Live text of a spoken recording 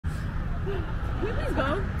Can we please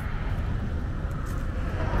go?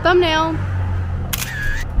 Thumbnail.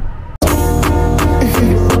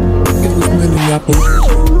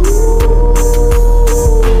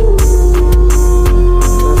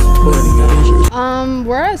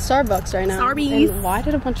 We're at Starbucks right now. Starbies. And why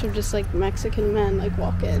did a bunch of just like Mexican men like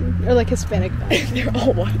walk in? Or like Hispanic men? They're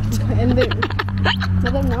all white. And they,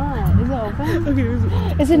 no, they're not. Is it open?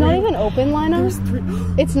 Okay, Is it not even open, Lina? There's 3.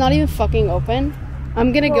 It's not even fucking open.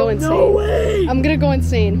 I'm gonna go insane. No way. I'm gonna go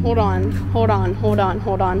insane. Hold on. Hold on. Hold on.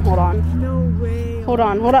 Hold on. Hold on. No way. Hold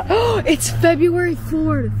on. Hold on. Oh, it's February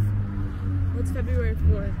 4th. What's February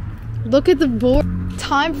 4th? Look at the board.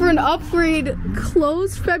 Time for an upgrade.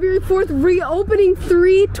 Closed February 4th. Reopening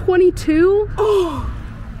 3/22. Oh.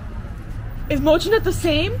 Is Mochinet the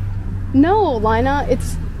same? No, Lina.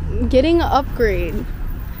 It's getting an upgrade.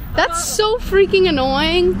 That's so freaking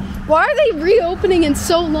annoying. Why are they reopening in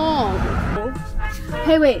so long?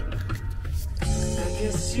 Hey, wait. I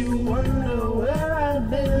guess you wonder where I've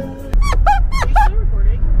been. Are you still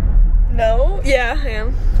recording? No. Yeah, I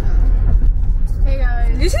am. Hey,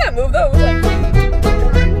 guys. Did you see that move though? It was like.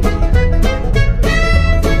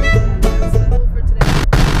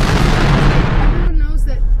 Everyone knows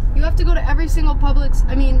that you have to go to every single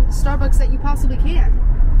Starbucks that you possibly can.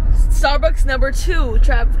 Starbucks number 2,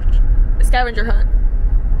 scavenger hunt.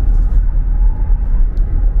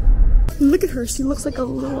 Look at her, she looks like a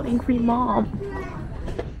little angry mom.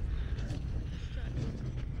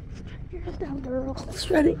 Here's down, girl.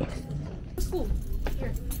 Shredding. Let's go.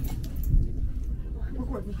 Here.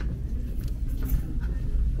 Record me.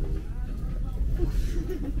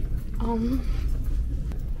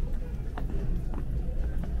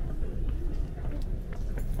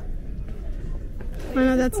 I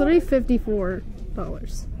know, that's literally $54.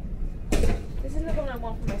 This is the one I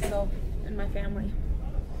want for myself and my family.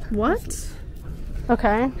 What?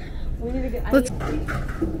 Okay. We need to get. Let's.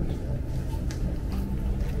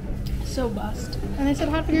 So bust. And I said,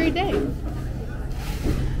 have a great day.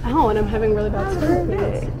 Oh, and I'm having really bad stomach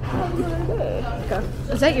pains. Okay.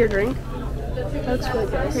 Is that your drink? That's really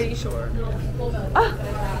gross. Pretty sure. Ah,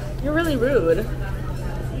 you're really rude.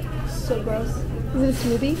 So gross. Is it a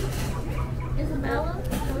smoothie? Is it mellow? I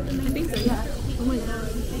think so, yeah. Oh my god.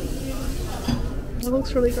 That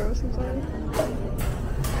looks really gross, I'm sorry.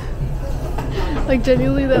 Like,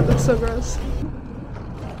 genuinely, that looks so gross.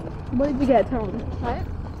 What did you get? Tell me. What?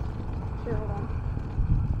 Sure, hold on.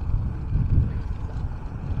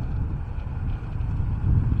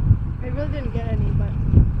 I really didn't get any, but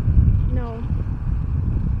no.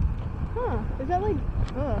 Huh. Is that like,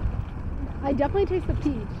 ugh. I definitely taste the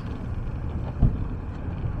peach.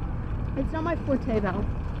 It's not my forte though.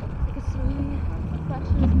 Like a sweet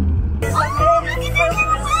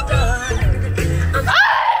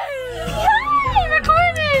Hi!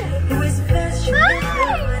 Record it!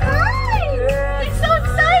 Hi! He's so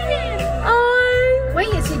excited!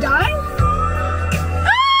 Wait, is he dying?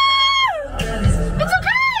 It's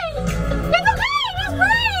okay! It's okay! He's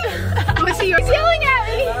brave! What's he yelling at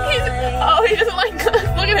me? Oh, he doesn't like us.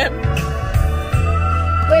 Look at him.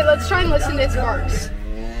 Wait, let's try and listen to his barks.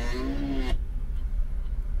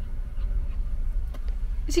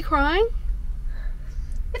 Is he crying?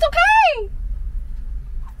 It's okay!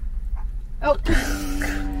 Oh.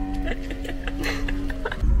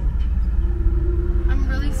 I'm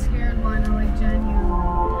really scared, Lina, like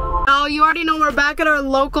genuinely. Oh, you already know we're back at our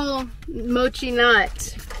local Mochi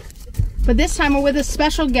Nut. But this time we're with a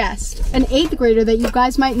special guest, an 8th grader that you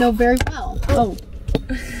guys might know very well. Oh.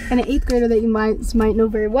 And an 8th grader that you might know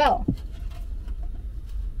very well.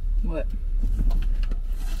 What?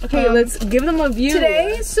 Okay, let's give them a view.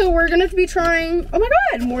 Today, so we're gonna be trying, oh my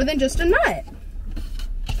god, more than just a nut.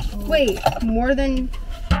 Oh. Wait, more than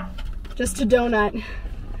just a donut.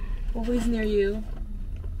 Always near you.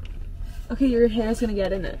 Okay, your hair's gonna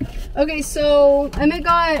get in it. Okay, so Emmett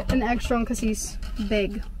got an extra one because he's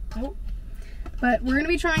big. Oh. But we're gonna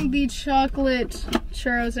be trying the chocolate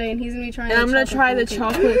churros and he's gonna be trying and I'm gonna try the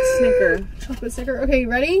chocolate snicker. Chocolate snicker. Okay, you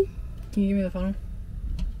ready? Can you give me the funnel?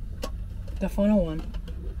 The funnel one.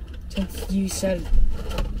 Since you said.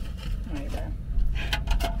 Alright, bro.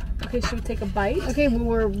 Okay, should we take a bite? Okay, well,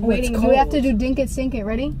 we're waiting. Do we have to do dink it, sink it?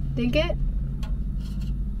 Ready? Dink it.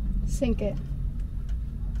 Sink it.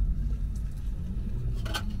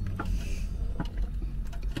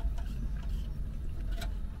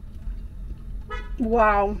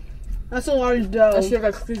 Wow. That's a lot of dough. I should have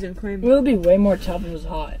got cookies and cream. It would be way more tough if it was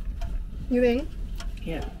hot. You think?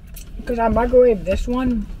 Yeah. Because I microwaved this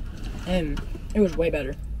one and it was way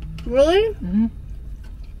better. Really? Mm-hmm.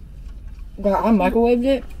 I microwaved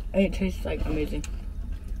it and it tastes like amazing.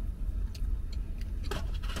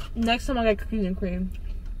 Next time I get cookies and cream.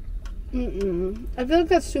 I feel like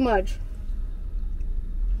that's too much.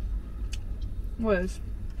 What is?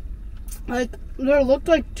 Like, there looked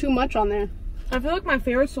like too much on there. I feel like my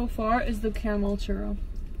favorite so far is the caramel churro.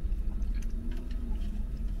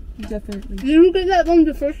 Definitely. Did you get that one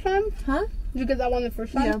the first time? Huh? Did you get that one the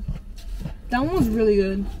first time? Yeah. That one was really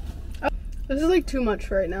good. This is like too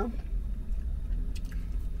much right now.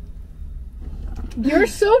 You're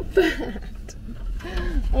so fat.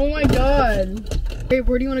 Oh my god. Wait,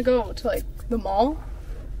 where do you want to go? To like the mall?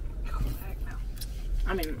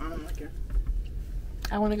 I mean, I don't like it.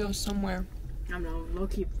 I want to go somewhere. I don't know. Low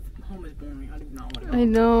key, home is boring. I do not want to go. I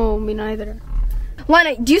know, me neither.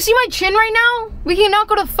 Lena, do you see my chin right now? We cannot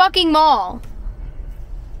go to the fucking mall.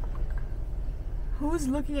 Who is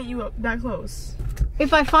looking at you up that close?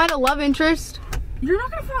 If I find a love interest. You're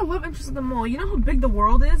not gonna find a love interest at the mall. You know how big the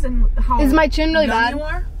world is and how Is my chin really young bad? you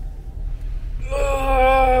are?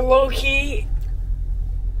 Low key.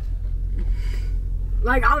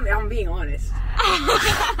 Like, I'm being honest.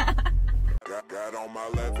 Got on my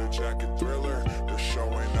leather jacket Thriller, the show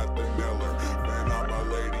ain't nothing Miller.